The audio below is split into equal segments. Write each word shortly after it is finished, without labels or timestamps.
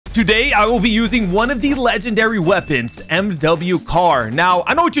Today, I will be using one of the legendary weapons, MW KAR. Now,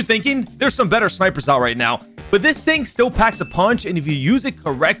 I know what you're thinking. There's some better snipers out right now, but this thing still packs a punch, and if you use it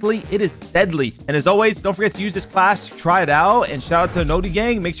correctly, it is deadly. And as always, don't forget to use this class, try it out, and shout out to the Noti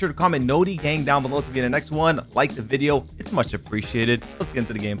Gang. Make sure to comment Noti Gang down below to be in the next one. Like the video. It's much appreciated. Let's get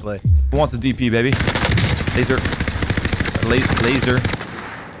into the gameplay. Who wants the DP, baby? Laser. Laser.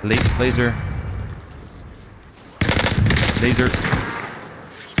 Laser. Laser.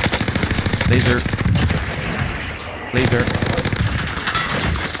 Laser. Laser.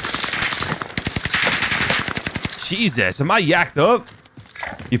 Jesus, am I yacked up?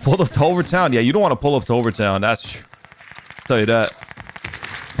 You pulled up to Overtown? Yeah, you don't want to pull up to Overtown. That's true. I'll tell you that.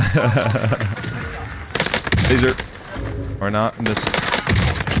 Laser. Or not. I'm just...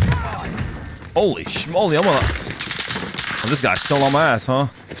 Holy schmoly, I'm on a... Oh, this guy's still on my ass, huh?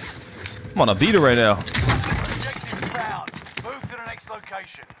 I'm on a beater right now.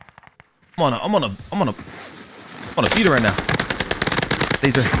 I'm on a beater right now.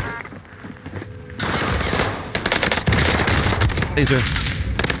 Laser. Laser.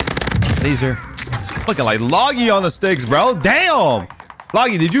 Laser. Looking like Loggy on the sticks, bro. Damn.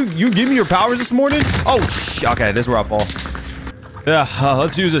 Loggy, did you give me your powers this morning? Oh, okay, this is where I fall. Yeah,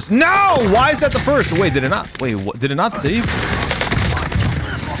 let's use this. No! Why is that the first? Wait, did it not? Wait, what? Did it not save?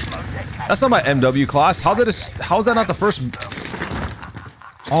 That's not my MW class. How is that not the first?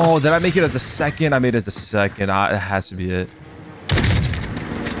 Oh, did I make it as a second? I made it as a second. It has to be it.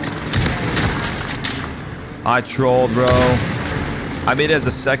 I trolled, bro. I made it as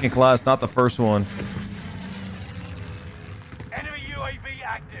a second class, not the first one. Enemy UAV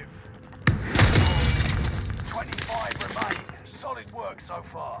active. 25 remain. Solid work so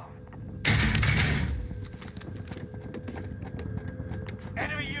far.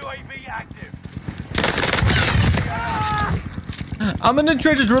 Enemy UAV active. I'm in the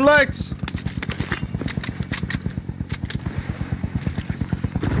trenches, relax.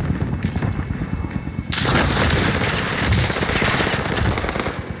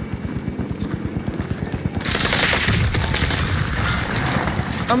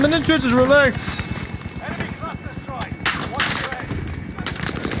 I'm in the trenches, relax. Enemy cluster strike. Watch your head.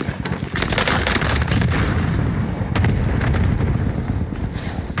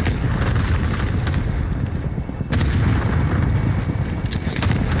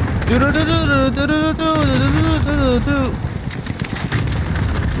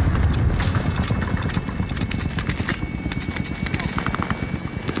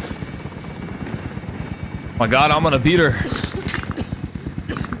 My God, I'm on a beater.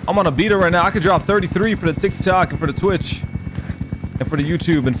 I'm on a beater right now. I could drop 33 for the TikTok and for the Twitch and for the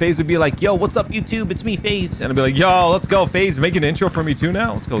YouTube. And FaZe would be like, yo, what's up, YouTube? It's me, FaZe. And I'd be like, yo, let's go, FaZe. Make an intro for me too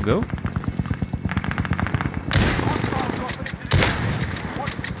now. Let's go.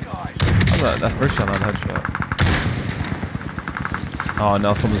 That first shot, not headshot. Oh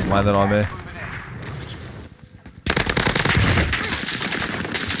no, someone's landed on me.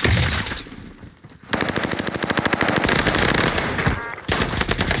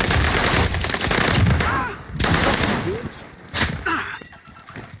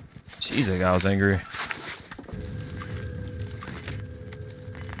 Jeez, that guy was angry.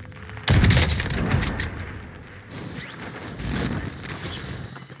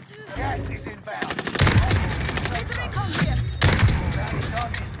 Gas is inbound.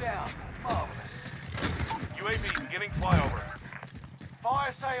 Target is down. Marvelous. UAV beginning flyover.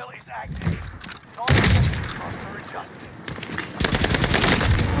 Fire sale is active. Target costs are adjusted.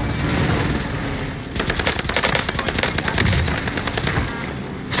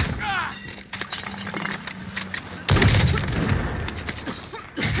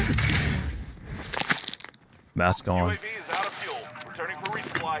 Mask on. UAV is out of fuel. Returning for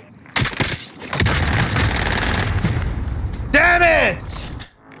resupply. Damn it!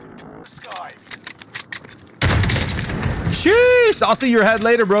 Skies. Sheesh! I'll see your head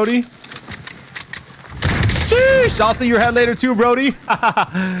later, Brody. Sheesh! I'll see your head later too, Brody.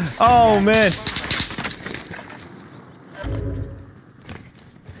 Oh man.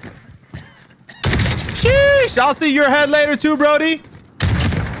 Sheesh! I'll see your head later too, Brody.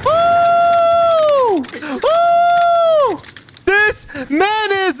 Woo! Woo! This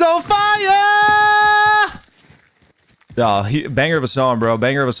man is on fire! Banger of a song, bro.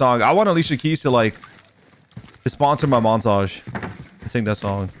 Banger of a song. I want Alicia Keys to like sponsor my montage. I sing that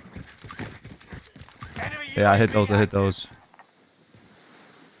song. Yeah, I hit those. Oh,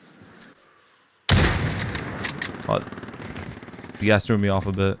 the gas threw me off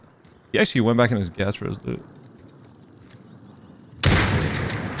a bit. He actually went back in his gas for his loot.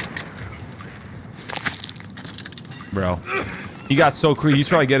 Bro. He got so creepy. He's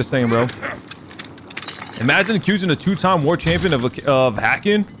trying to get his thing, bro. Imagine accusing a 2-time world champion of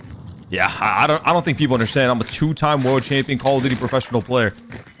hacking. Yeah, I don't think people understand. I'm a 2-time world champion Call of Duty professional player.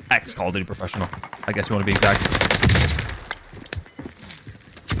 Ex Call of Duty professional. I guess you want to be exact.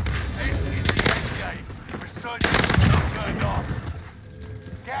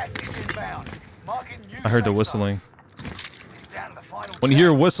 I heard the whistling. When you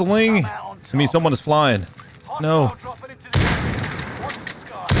hear whistling, it means someone is flying. No.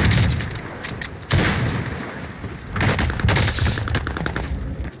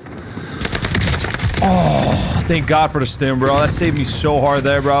 Oh, thank God for the stim, bro. That saved me so hard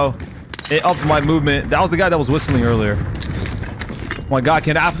there, bro. It upped my movement. That was the guy that was whistling earlier. Oh my God,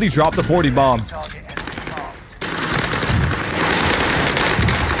 can Apathy drop the 40 bomb?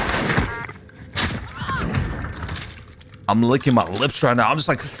 I'm licking my lips right now. I'm just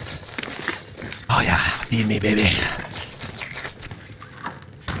like, oh yeah, feed me, baby.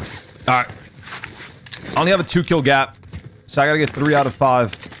 All right. I only have a 2-kill gap, so I gotta get 3 out of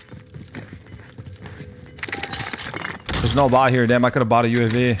 5. There's no bot here. Damn, I could have bought a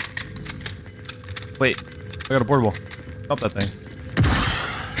UAV. Wait, I got a portable. Stop that thing.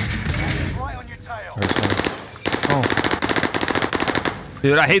 Oh.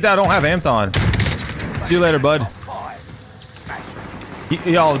 Dude, I hate that I don't have Anthon. See you later, bud.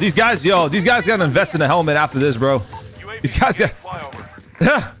 Yo, these guys gotta invest in a helmet after this, bro. These guys got.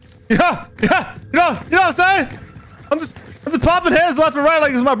 Yeah. You know what I'm saying? I'm just popping heads left and right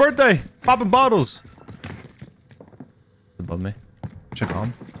like it's my birthday. Popping bottles. Above me. Check on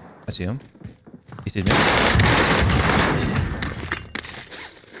him. I see him. He sees me.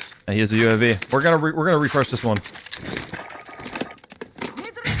 And he has a UAV. We're gonna refresh this one.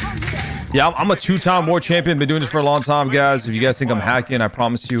 Yeah, I'm a 2-time world champion. Been doing this for a long time, guys. If you guys think I'm hacking, I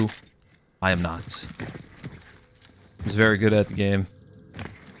promise you, I am not. I'm just very good at the game.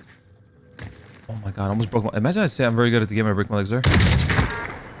 Oh my God, I almost broke my... Imagine I say I'm very good at the game and I break my legs there.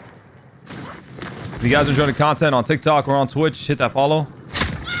 If you guys enjoy the content on TikTok or on Twitch, hit that follow.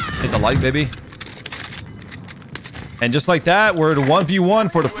 Hit the like, baby. And just like that, we're at a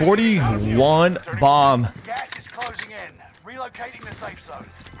 1v1 for the 41 bomb. Gas is closing in. Relocating the safe zone.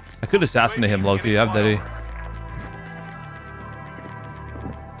 I could assassinate him, Loki. I have Daddy.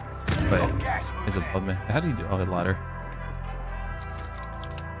 Wait, he's above me. How do you do? Oh, the ladder.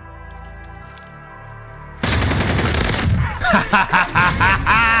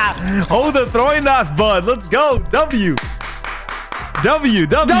 Hold the throwing knife, bud. Let's go. W.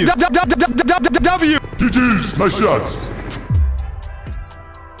 GG's. Nice shots.